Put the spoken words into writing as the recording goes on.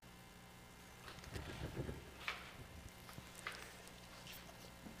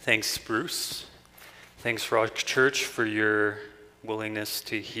Thanks, Bruce. Thanks, Rock Church, for your willingness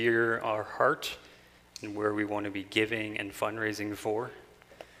to hear our heart and where we want to be giving and fundraising for.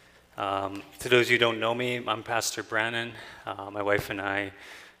 To those who don't know me, I'm Pastor Brannon. My wife and I,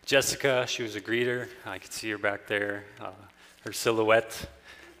 Jessica, she was a greeter. I could see her back there, her silhouette.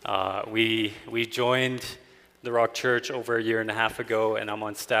 We joined the Rock Church over a year and a half ago, and I'm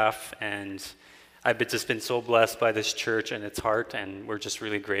on staff, and I've just been so blessed by this church and its heart, and we're just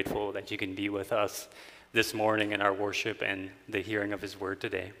really grateful that you can be with us this morning in our worship and the hearing of His Word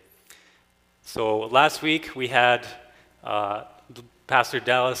today. So last week we had Pastor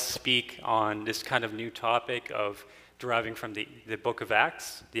Dallas speak on this kind of new topic of deriving from the book of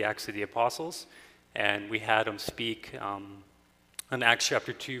Acts, the Acts of the Apostles, and we had him speak on Acts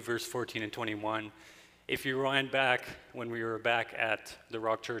chapter 2, verse 14 and 21. If you rewind back, when we were back at the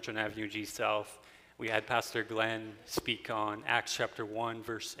Rock Church on Avenue G South, we had Pastor Glenn speak on Acts chapter 1,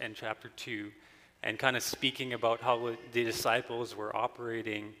 verse and chapter 2, and kind of speaking about how the disciples were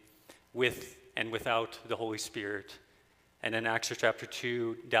operating with and without the Holy Spirit. And in Acts chapter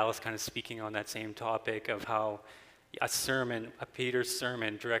 2, Dallas kind of speaking on that same topic of how a Peter's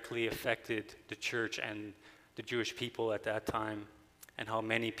sermon directly affected the church and the Jewish people at that time, and how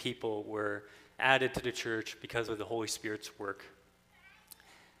many people were added to the church because of the Holy Spirit's work.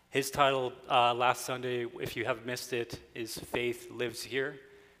 His title last Sunday, if you have missed it, is Faith Lives Here.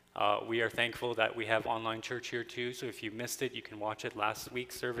 We are thankful that we have online church here too, so if you missed it, you can watch it last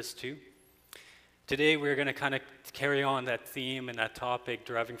week's service too. Today we're going to kind of carry on that theme and that topic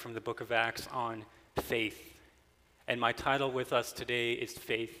deriving from the book of Acts on faith. And my title with us today is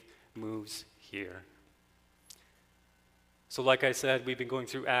Faith Moves Here. So like I said, we've been going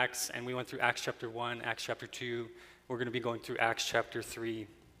through Acts, and we went through Acts chapter 1, Acts chapter 2. We're going to be going through Acts chapter 3.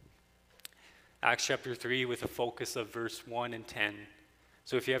 Acts chapter 3 with a focus of verse 1 and 10.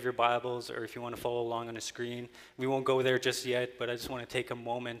 So if you have your Bibles or if you want to follow along on the screen, we won't go there just yet, but I just want to take a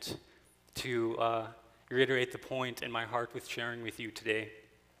moment to reiterate the point in my heart with sharing with you today.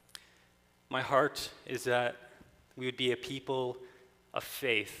 My heart is that we would be a people of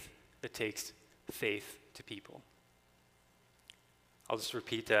faith that takes faith to people. I'll just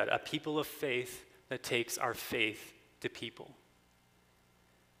repeat that. A people of faith that takes our faith to people.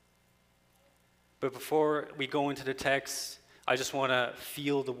 But before we go into the text, I just want to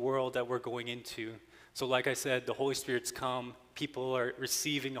feel the world that we're going into. So like I said, the Holy Spirit's come. People are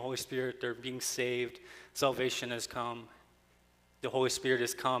receiving the Holy Spirit. They're being saved. Salvation has come. The Holy Spirit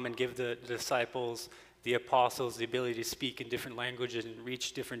has come and give the disciples, the apostles, the ability to speak in different languages and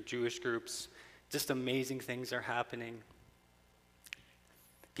reach different Jewish groups. Just amazing things are happening.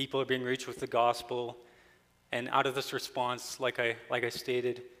 People are being reached with the gospel. And out of this response, like I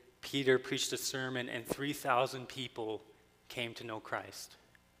stated, Peter preached a sermon and 3,000 people came to know Christ.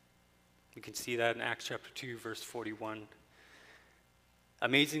 You can see that in Acts chapter 2, verse 41.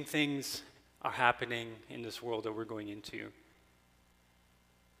 Amazing things are happening in this world that we're going into.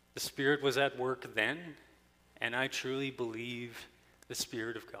 The Spirit was at work then, and I truly believe the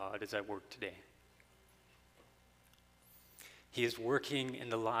Spirit of God is at work today. He is working in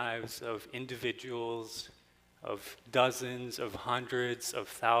the lives of individuals, of dozens, of hundreds, of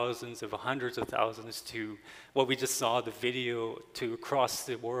thousands, of hundreds of thousands, to what we just saw the video, to across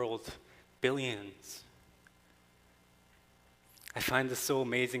the world, billions. I find this so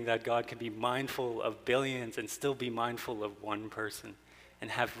amazing that God can be mindful of billions and still be mindful of one person and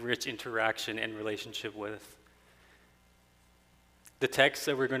have rich interaction and relationship with. The text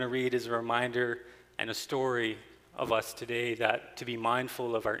that we're going to read is a reminder and a story of us today that to be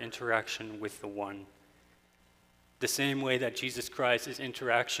mindful of our interaction with the one. The same way that Jesus Christ's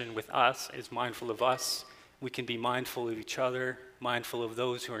interaction with us is mindful of us, we can be mindful of each other, mindful of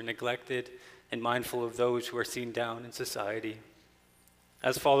those who are neglected, and mindful of those who are seen down in society.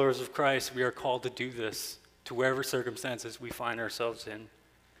 As followers of Christ, we are called to do this to wherever circumstances we find ourselves in.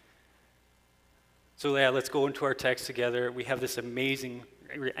 So yeah, let's go into our text together. We have this amazing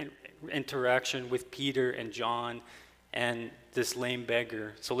interaction with Peter and John and this lame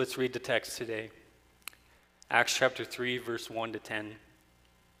beggar. So let's read the text today. Acts chapter 3, verse 1 to 10.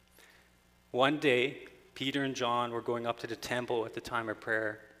 One day, Peter and John were going up to the temple at the time of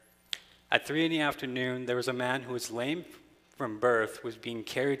prayer. At 3 p.m, there was a man who was lame from birth, was being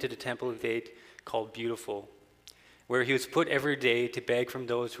carried to the temple gate called Beautiful, where he was put every day to beg from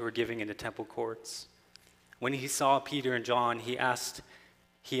those who were giving in the temple courts. When he saw Peter and John, he asked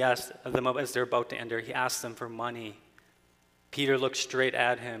them, as they're about to enter, he asked them for money. Peter looked straight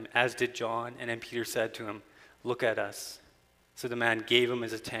at him, as did John, and then Peter said to him, "Look at us." So the man gave him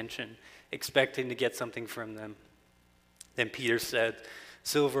his attention, expecting to get something from them. Then Peter said,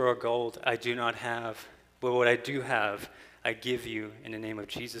 Silver or gold I do not have, but what I do have, I give you in the name of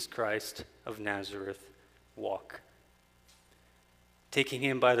Jesus Christ of Nazareth. Walk." Taking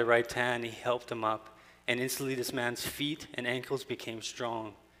him by the right hand, he helped him up, and instantly this man's feet and ankles became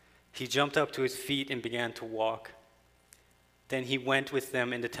strong. He jumped up to his feet and began to walk. Then he went with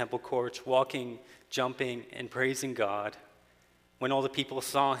them in the temple courts, walking, jumping, and praising God. When all the people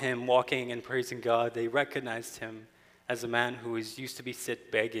saw him walking and praising God, they recognized him as a man who used to be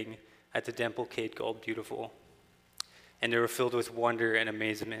sit begging at the temple gate called Beautiful. And they were filled with wonder and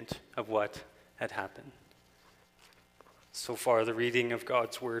amazement of what had happened. So far, the reading of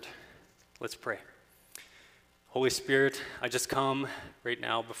God's word. Let's pray. Holy Spirit, I just come right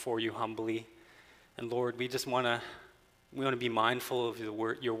now before you humbly. And Lord, we want to be mindful of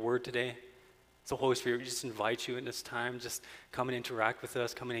your word today. So Holy Spirit, we just invite you in this time. Just come and interact with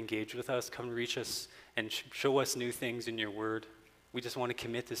us, come and engage with us, come and reach us and show us new things in your word. We just want to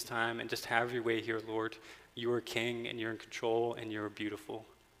commit this time and just have your way here, Lord. You are King and you're in control and you're beautiful.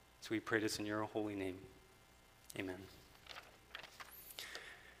 So we pray this in your holy name. Amen.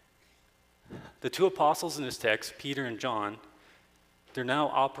 The two apostles in this text, Peter and John, they're now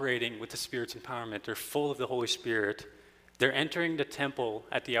operating with the Spirit's empowerment. They're full of the Holy Spirit. They're entering the temple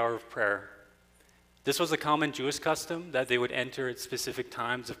at the hour of prayer. This was a common Jewish custom that they would enter at specific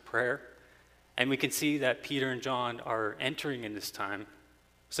times of prayer. And we can see that Peter and John are entering in this time.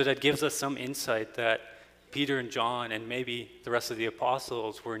 So that gives us some insight that Peter and John and maybe the rest of the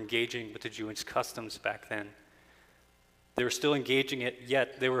apostles were engaging with the Jewish customs back then. They were still engaging it,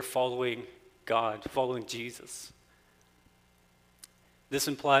 yet they were following God, following Jesus. This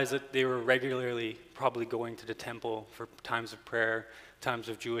implies that they were regularly probably going to the temple for times of prayer, times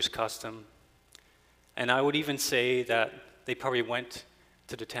of Jewish custom. And I would even say that they probably went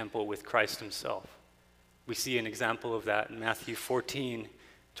to the temple with Christ himself. We see an example of that in Matthew 14,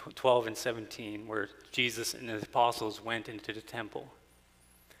 12 and 17, where Jesus and the apostles went into the temple.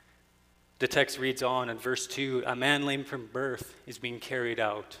 The text reads on in verse 2, "A man lame from birth is being carried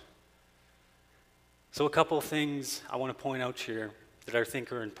out." So a couple of things I want to point out here that I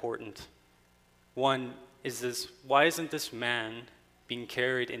think are important. One is this: why isn't this man being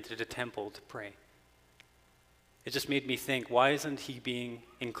carried into the temple to pray? It just made me think, why isn't he being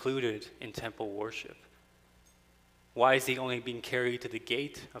included in temple worship? Why is he only being carried to the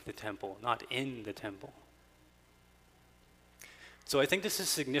gate of the temple, not in the temple? So I think this is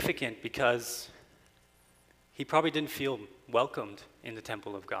significant because he probably didn't feel welcomed in the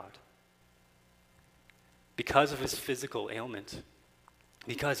temple of God because of his physical ailment,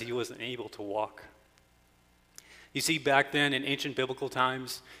 because he wasn't able to walk. You see, back then in ancient biblical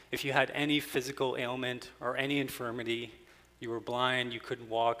times, if you had any physical ailment or any infirmity, you were blind, you couldn't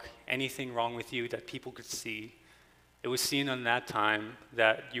walk, anything wrong with you that people could see, it was seen in that time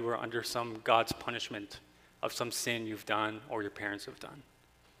that you were under some God's punishment of some sin you've done or your parents have done.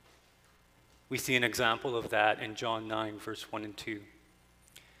 We see an example of that in John 9, verse 1 and 2.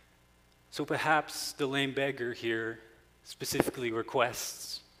 So perhaps the lame beggar here specifically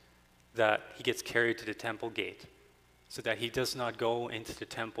requests that he gets carried to the temple gate so that he does not go into the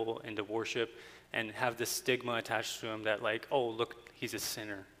temple and to worship and have this stigma attached to him that, like, oh, look, he's a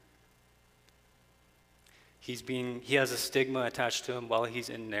sinner. He has a stigma attached to him while he's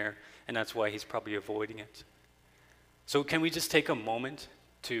in there, and that's why he's probably avoiding it. So can we just take a moment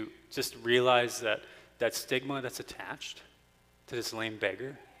to just realize that stigma that's attached to this lame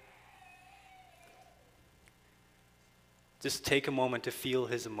beggar? Just take a moment to feel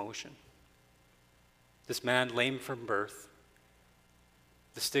his emotion. This man, lame from birth,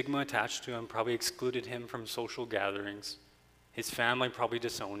 the stigma attached to him probably excluded him from social gatherings. His family probably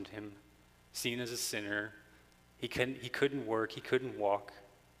disowned him, seen as a sinner. He couldn't work, he couldn't walk.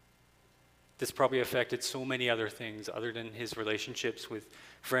 This probably affected so many other things other than his relationships with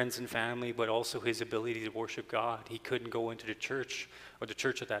friends and family, but also his ability to worship God. He couldn't go into the church or the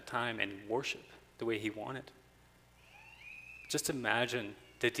church at that time and worship the way he wanted. Just imagine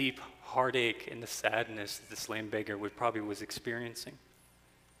the deep heartache and the sadness that this lame beggar probably was experiencing.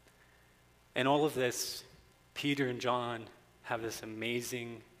 And all of this, Peter and John have this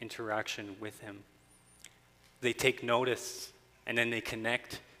amazing interaction with him. They take notice, and then they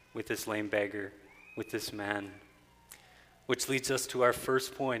connect with this lame beggar, with this man. Which leads us to our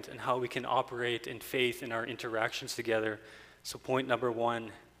first point and how we can operate in faith in our interactions together. So point number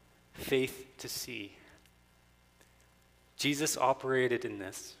 1, faith to see. Jesus operated in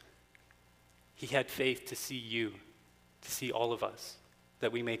this. He had faith to see you, to see all of us,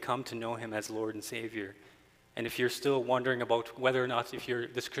 that we may come to know him as Lord and Savior. And if you're still wondering about whether or not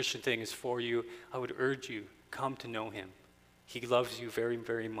this Christian thing is for you, I would urge you, come to know him. He loves you very,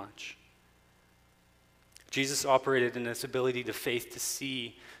 very much. Jesus operated in this ability to faith to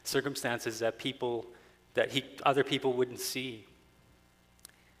see circumstances that other people wouldn't see.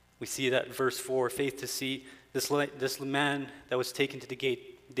 We see that in verse 4, faith to see this man that was taken to the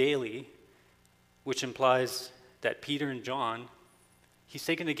gate daily, which implies that Peter and John, he's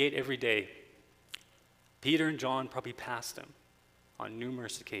taken to the gate every day. Peter and John probably passed him on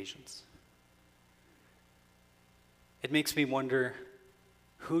numerous occasions. It makes me wonder,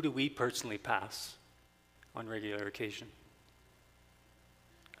 who do we personally pass on regular occasion?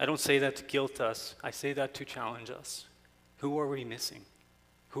 I don't say that to guilt us. I say that to challenge us. Who are we missing?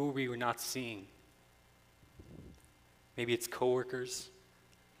 Who are we not seeing? Maybe it's coworkers.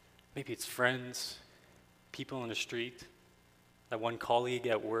 Maybe it's friends, people on the street, that one colleague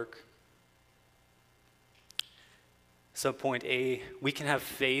at work. So point A, we can have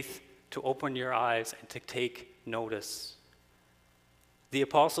faith to open your eyes and to take notice. The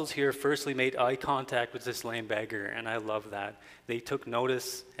apostles here firstly made eye contact with this lame beggar, and I love that. They took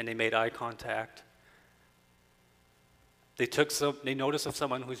notice and they made eye contact. They noticed of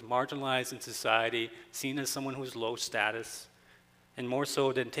someone who's marginalized in society, seen as someone who's low status, and more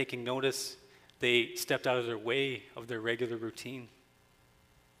so than taking notice, they stepped out of their way of their regular routine.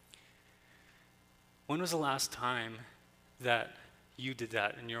 When was the last time that you did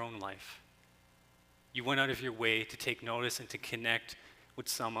that in your own life? You went out of your way to take notice and to connect with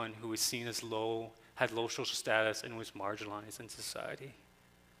someone who was seen as low, had low social status, and was marginalized in society.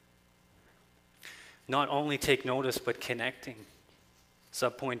 Not only take notice, but connecting.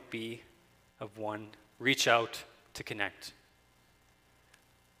 Subpoint B of 1, reach out to connect.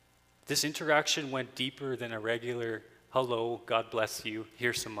 This interaction went deeper than a regular, hello, God bless you,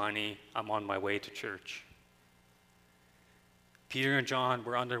 here's some money, I'm on my way to church. Peter and John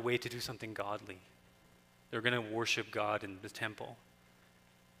were on their way to do something godly. They were going to worship God in the temple.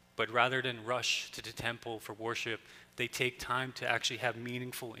 But rather than rush to the temple for worship, they take time to actually have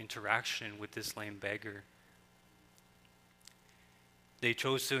meaningful interaction with this lame beggar. They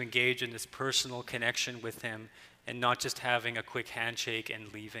chose to engage in this personal connection with him and not just having a quick handshake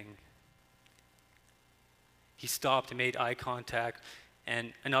and leaving. He stopped and made eye contact,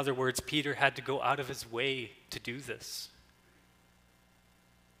 and in other words, Peter had to go out of his way to do this.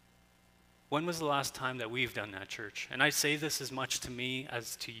 When was the last time that we've done that, church? And I say this as much to me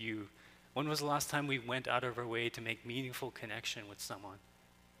as to you. When was the last time we went out of our way to make meaningful connection with someone?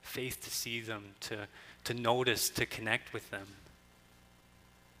 Faith to see them, to notice, to connect with them.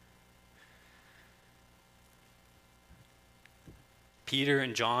 Peter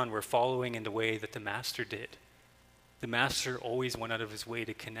and John were following in the way that the Master did. The Master always went out of his way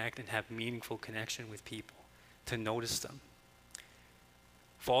to connect and have meaningful connection with people, to notice them.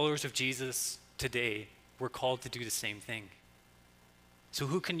 Followers of Jesus today, we're called to do the same thing. So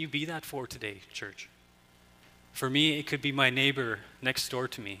who can you be that for today, church? For me, it could be my neighbor next door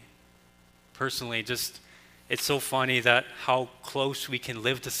to me. Personally, it's so funny that how close we can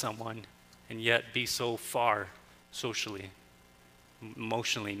live to someone and yet be so far socially,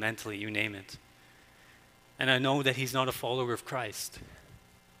 emotionally, mentally, you name it. And I know that he's not a follower of Christ.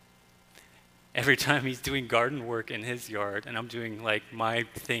 Every time he's doing garden work in his yard and I'm doing like my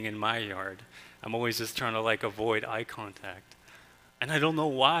thing in my yard, I'm always just trying to like avoid eye contact. And I don't know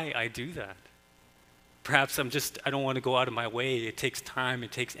why I do that. Perhaps I don't want to go out of my way. It takes time,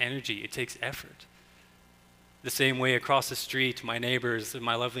 it takes energy, it takes effort. The same way across the street, my neighbors,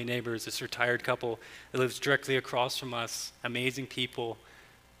 my lovely neighbors, this retired couple that lives directly across from us, amazing people,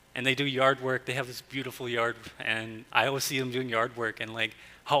 and they do yard work. They have this beautiful yard, and I always see them doing yard work, and like,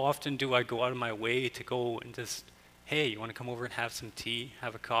 how often do I go out of my way to go and just, hey, you want to come over and have some tea,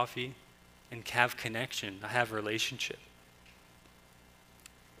 have a coffee, and have connection, have a relationship?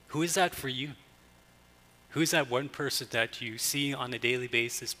 Who is that for you? Who is that one person that you see on a daily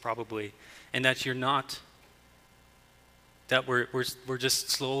basis probably, and that you're not, that we're just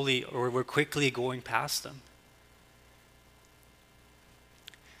slowly or we're quickly going past them?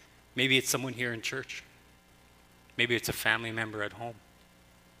 Maybe it's someone here in church. Maybe it's a family member at home.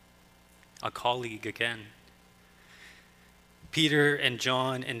 A colleague again. Peter and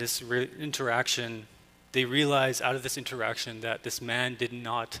John in this interaction, they realized out of this interaction that this man did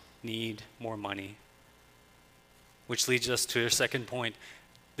not need more money. Which leads us to our second point.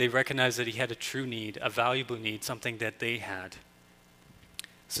 They recognized that he had a true need, a valuable need, something that they had.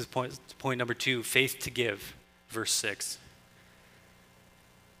 This is point number 2, faith to give, verse 6.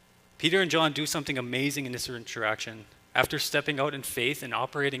 Peter and John do something amazing in this interaction. After stepping out in faith and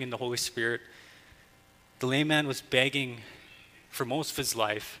operating in the Holy Spirit, the lame man was begging for most of his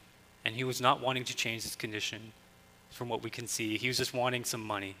life, and he was not wanting to change his condition. from what we can see. He was just wanting some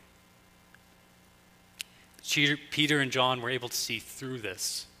money. Peter and John were able to see through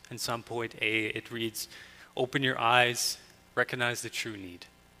this. In some point A, it reads, "Open your eyes, recognize the true need."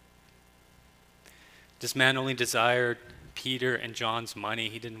 This man only desired Peter and John's money.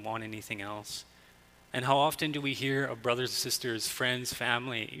 He didn't want anything else. And how often do we hear of brothers and sisters, friends,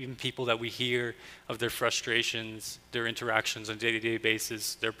 family, even people that we hear of their frustrations, their interactions on a day-to-day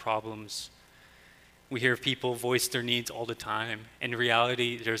basis, their problems? We hear people voice their needs all the time. In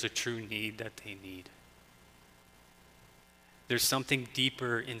reality, there's a true need that they need. There's something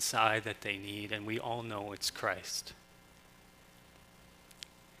deeper inside that they need, and we all know it's Christ.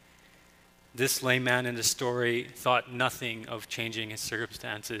 This lame man in the story thought nothing of changing his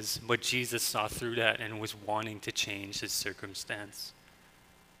circumstances, but Jesus saw through that and was wanting to change his circumstance.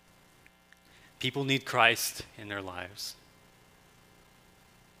 People need Christ in their lives.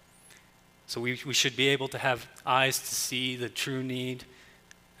 So we should be able to have eyes to see the true need.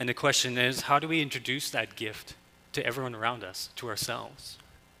 And the question is, how do we introduce that gift to everyone around us, to ourselves?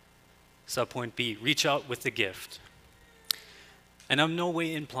 Subpoint B, reach out with the gift. And I'm no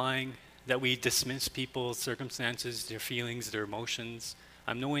way implying that we dismiss people's circumstances, their feelings, their emotions.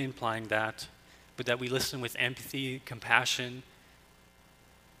 I'm no way implying that, but that we listen with empathy, compassion,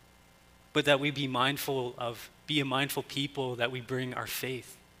 but that we be a mindful people, that we bring our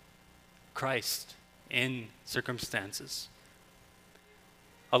faith, Christ, in circumstances.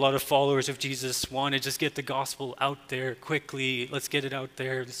 A lot of followers of Jesus want to just get the gospel out there quickly. Let's get it out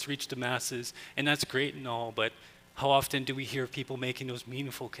there. Let's reach the masses. And that's great and all, but how often do we hear people making those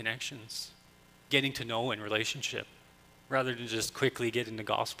meaningful connections, getting to know in relationship, rather than just quickly getting the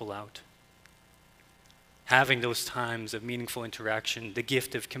gospel out? Having those times of meaningful interaction, the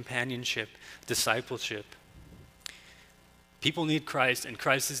gift of companionship, discipleship. People need Christ, and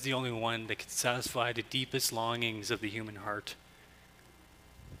Christ is the only one that can satisfy the deepest longings of the human heart.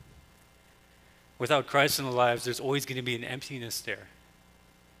 Without Christ in our lives, there's always going to be an emptiness there.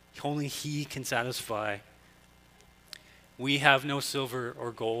 Only He can satisfy. We have no silver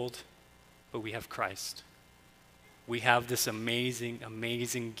or gold, but we have Christ. We have this amazing,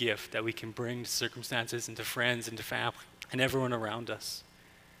 amazing gift that we can bring to circumstances and to friends and to family and everyone around us.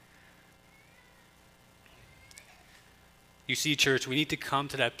 You see, church, we need to come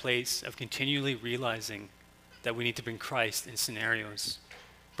to that place of continually realizing that we need to bring Christ in scenarios,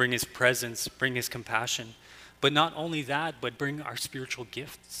 bring His presence, bring His compassion. But not only that, but bring our spiritual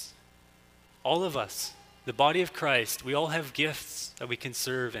gifts. All of us, the body of Christ, we all have gifts that we can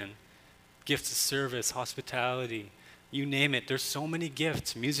serve in. Gifts of service, hospitality, you name it. There's so many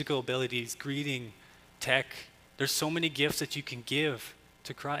gifts, musical abilities, greeting, tech. There's so many gifts that you can give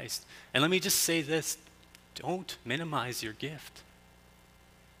to Christ. And let me just say this, don't minimize your gift.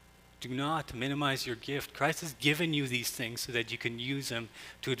 Do not minimize your gift. Christ has given you these things so that you can use them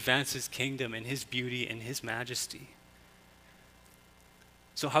to advance His kingdom and His beauty and His majesty.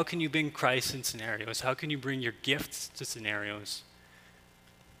 So how can you bring Christ in scenarios? How can you bring your gifts to scenarios?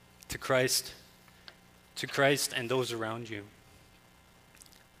 To Christ and those around you.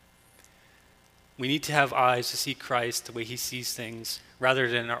 We need to have eyes to see Christ the way He sees things rather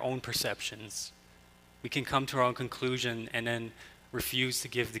than our own perceptions. We can come to our own conclusion and then refuse to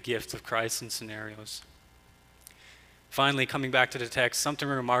give the gift of Christ in scenarios. Finally, coming back to the text, something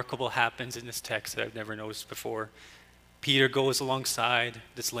remarkable happens in this text that I've never noticed before. Peter goes alongside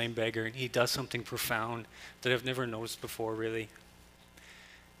this lame beggar and he does something profound that I've never noticed before, really.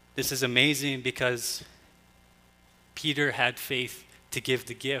 This is amazing because Peter had faith to give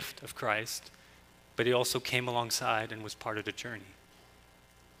the gift of Christ, but he also came alongside and was part of the journey.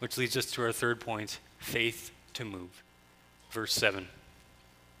 Which leads us to our third point, faith to move. Verse 7.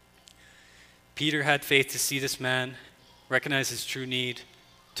 Peter had faith to see this man, recognize his true need,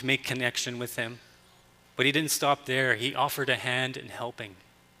 to make connection with him. But he didn't stop there. He offered a hand in helping.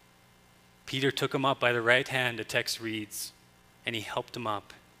 Peter took him up by the right hand, the text reads, and he helped him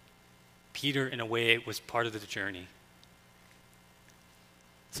up. Peter, in a way, was part of the journey.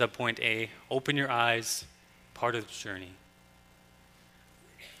 Subpoint A, open your eyes, part of the journey.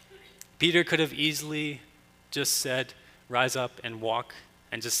 Peter could have easily just said, rise up and walk,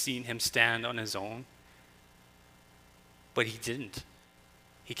 and just seen him stand on his own. But he didn't.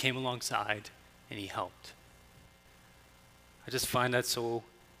 He came alongside and he helped. I just find that so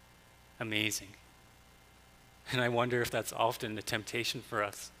amazing. And I wonder if that's often the temptation for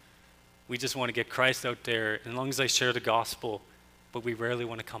us. We just want to get Christ out there, as long as I share the gospel, but we rarely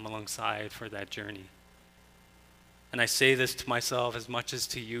want to come alongside for that journey. And I say this to myself as much as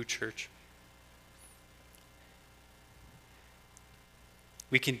to you, church.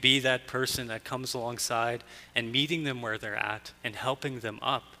 We can be that person that comes alongside and meeting them where they're at and helping them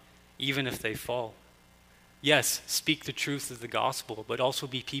up, even if they fall. Yes, speak the truth of the gospel, but also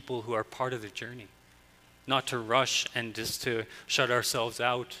be people who are part of the journey. Not to rush and just to shut ourselves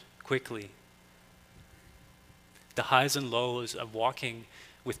out quickly. The highs and lows of walking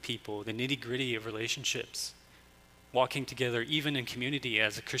with people, the nitty-gritty of relationships, walking together even in community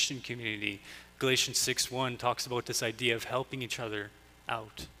as a Christian community. Galatians 6:1 talks about this idea of helping each other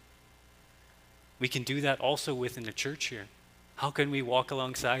out. We can do that also within the church here. How can we walk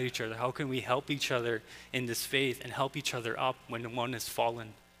alongside each other? How can we help each other in this faith and help each other up when one has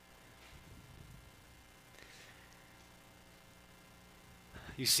fallen?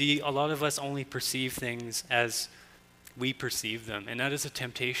 You see, a lot of us only perceive things as we perceive them, and that is a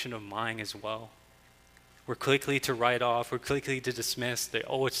temptation of mine as well. We're quickly to write off, we're quickly to dismiss that,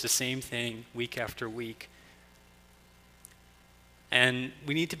 oh, it's the same thing week after week. And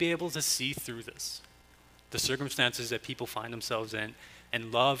we need to be able to see through this, the circumstances that people find themselves in,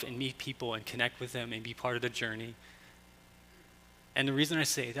 and love and meet people and connect with them and be part of the journey. And the reason I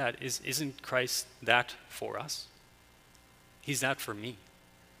say that is, isn't Christ that for us? He's that for me.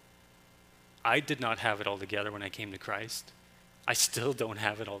 I did not have it all together when I came to Christ. I still don't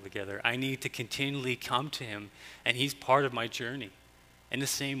have it all together. I need to continually come to him, and he's part of my journey. In the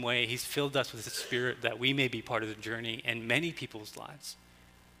same way, he's filled us with the Spirit that we may be part of the journey in many people's lives.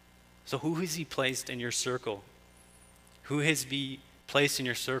 So who has he placed in your circle? Who has he placed in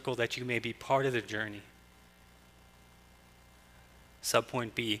your circle that you may be part of the journey?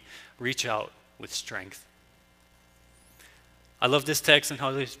 Subpoint B, reach out with strength. I love this text and how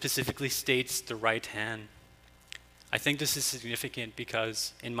it specifically states the right hand. I think this is significant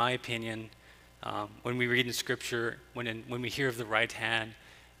because, in my opinion, when we read in Scripture, when we hear of the right hand,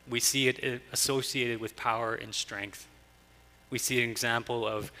 we see it associated with power and strength. We see an example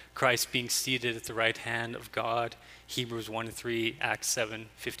of Christ being seated at the right hand of God, Hebrews 1:3, Acts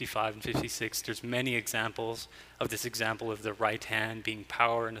 7:55 and 56. There's many examples of this example of the right hand being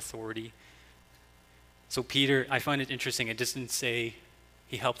power and authority. So Peter, I find it interesting, it doesn't say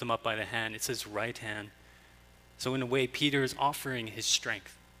he helped him up by the hand, it says right hand. So in a way, Peter is offering his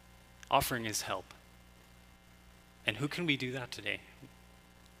strength, offering his help. And who can we do that today?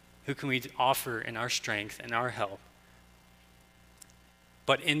 Who can we offer in our strength and our help?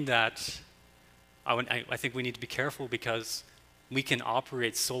 But in that, I think we need to be careful because we can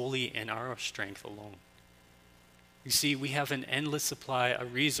operate solely in our strength alone. You see, we have an endless supply, a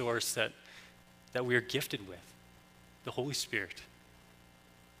resource that we are gifted with, the Holy Spirit.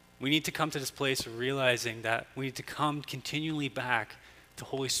 We need to come to this place of realizing that we need to come continually back to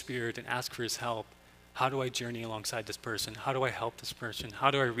Holy Spirit and ask for his help. How do I journey alongside this person? How do I help this person?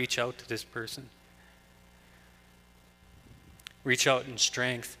 How do I reach out to this person? Reach out in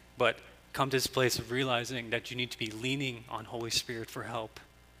strength, but come to this place of realizing that you need to be leaning on Holy Spirit for help.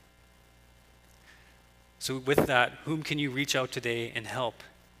 So with that, whom can you reach out today and help?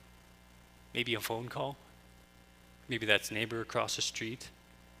 Maybe a phone call? Maybe that's neighbor across the street.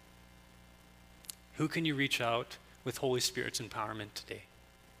 Who can you reach out with Holy Spirit's empowerment today?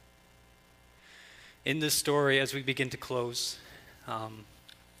 In this story, as we begin to close,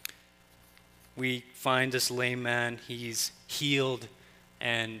 we find this lame man, he's healed,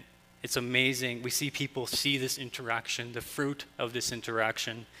 and it's amazing. We see people see this interaction, the fruit of this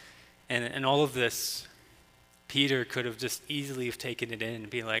interaction, and all of this. Peter could have just easily have taken it in and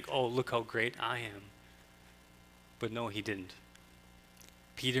be like, oh, look how great I am. But no, he didn't.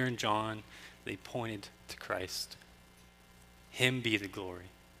 Peter and John, they pointed to Christ. Him be the glory.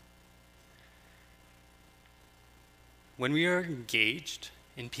 When we are engaged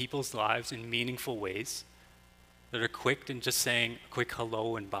in people's lives in meaningful ways that are quick and just saying a quick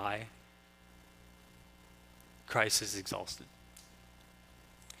hello and bye, Christ is exalted.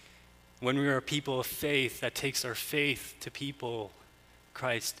 When we are a people of faith that takes our faith to people,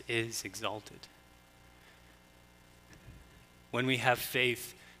 Christ is exalted. When we have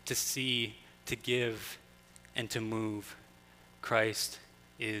faith to see, to give, and to move, Christ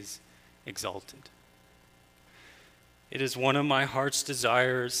is exalted. It is one of my heart's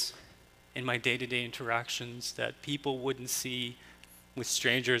desires in my day-to-day interactions that people wouldn't see with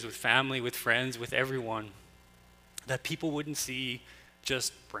strangers, with family, with friends, with everyone, that people wouldn't see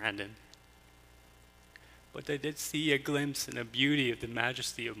just Brandon, but they did see a glimpse and a beauty of the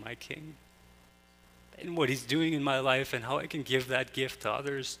majesty of my King and what he's doing in my life and how I can give that gift to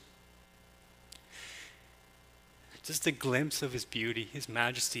others. Just a glimpse of his beauty, his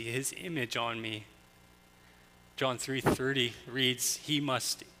majesty, his image on me. John 3:30 reads, he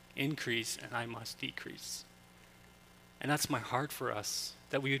must increase and I must decrease. And that's my heart for us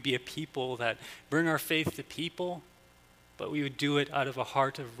that we would be a people that bring our faith to people, but we would do it out of a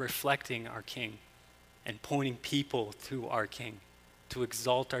heart of reflecting our King and pointing people to our King, to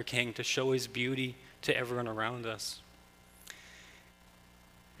exalt our King, to show his beauty to everyone around us.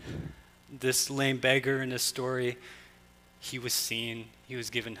 This lame beggar in this story, he was seen, he was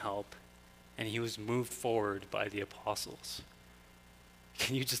given help, and he was moved forward by the apostles.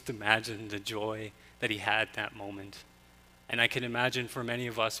 Can you just imagine the joy that he had that moment? And I can imagine for many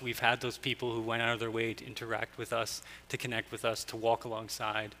of us, we've had those people who went out of their way to interact with us, to connect with us, to walk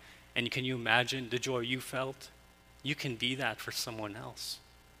alongside. And can you imagine the joy you felt? You can be that for someone else.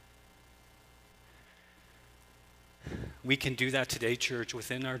 We can do that today, church,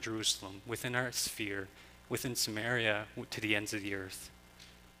 within our Jerusalem, within our sphere, within Samaria, to the ends of the earth,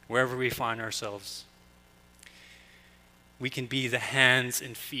 wherever we find ourselves. We can be the hands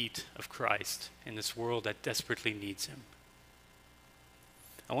and feet of Christ in this world that desperately needs him.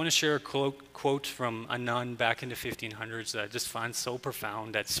 I want to share a quote from a nun back in the 1500s that I just find so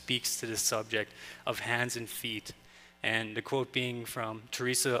profound, that speaks to this subject of hands and feet. And the quote being from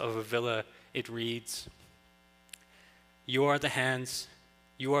Teresa of Avila, it reads, "You are the hands,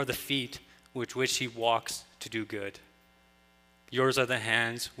 you are the feet with which he walks to do good. Yours are the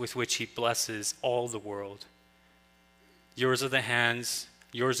hands with which he blesses all the world. Yours are the hands,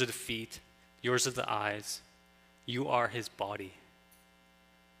 yours are the feet, yours are the eyes. You are his body."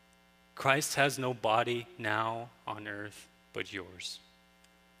 Christ has no body now on earth but yours.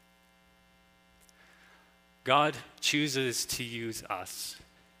 God chooses to use us.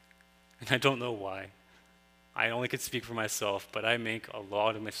 And I don't know why. I only can speak for myself, but I make a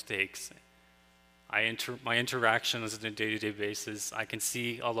lot of mistakes. My interactions on a day-to-day basis, I can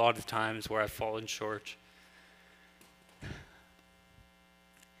see a lot of times where I've fallen short.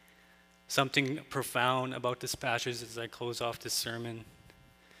 Something profound about this passage as I close off this sermon.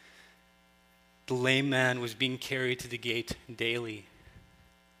 The lame man was being carried to the gate daily.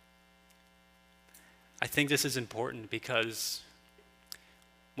 I think this is important because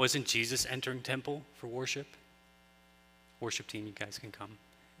wasn't Jesus entering temple for worship? Worship team, you guys can come.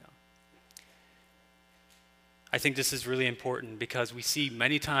 Yeah. I think this is really important because we see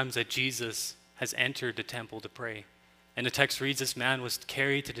many times that Jesus has entered the temple to pray. And the text reads, this man was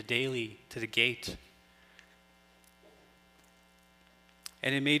carried to the gate.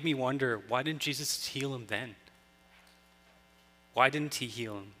 And it made me wonder, why didn't Jesus heal him then? Why didn't he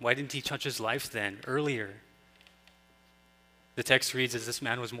heal him? Why didn't he touch his life then, earlier? The text reads as this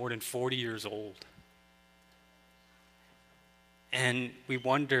man was more than 40 years old. And we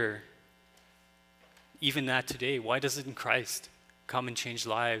wonder, even that today, why doesn't Christ come and change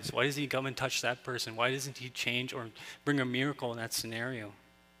lives? Why does he come and touch that person? Why doesn't he change or bring a miracle in that scenario?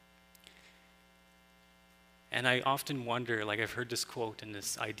 And I often wonder, like I've heard this quote and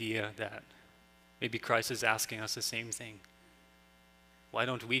this idea that maybe Christ is asking us the same thing. Why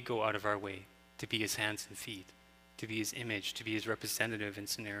don't we go out of our way to be his hands and feet, to be his image, to be his representative in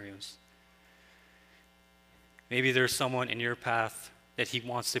scenarios? Maybe there's someone in your path that he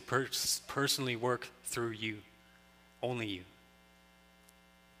wants to personally work through you, only you.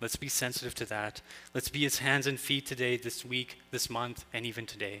 Let's be sensitive to that. Let's be his hands and feet today, this week, this month, and even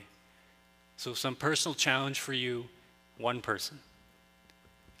today. So some personal challenge for you, one person.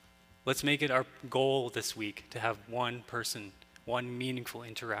 Let's make it our goal this week to have one person, one meaningful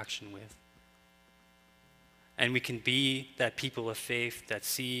interaction with. And we can be that people of faith that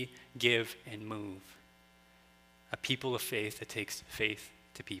see, give, and move. A people of faith that takes faith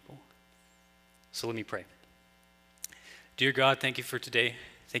to people. So let me pray. Dear God, thank you for today.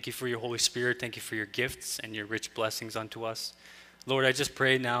 Thank you for your Holy Spirit. Thank you for your gifts and your rich blessings unto us. Lord, I just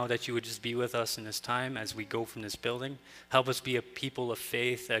pray now that you would just be with us in this time as we go from this building. Help us be a people of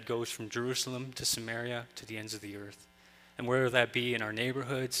faith that goes from Jerusalem to Samaria to the ends of the earth. And whether that be in our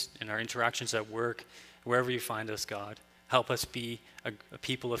neighborhoods, in our interactions at work, wherever you find us, God, help us be a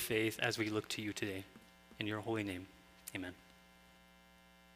people of faith as we look to you today. In your holy name, amen.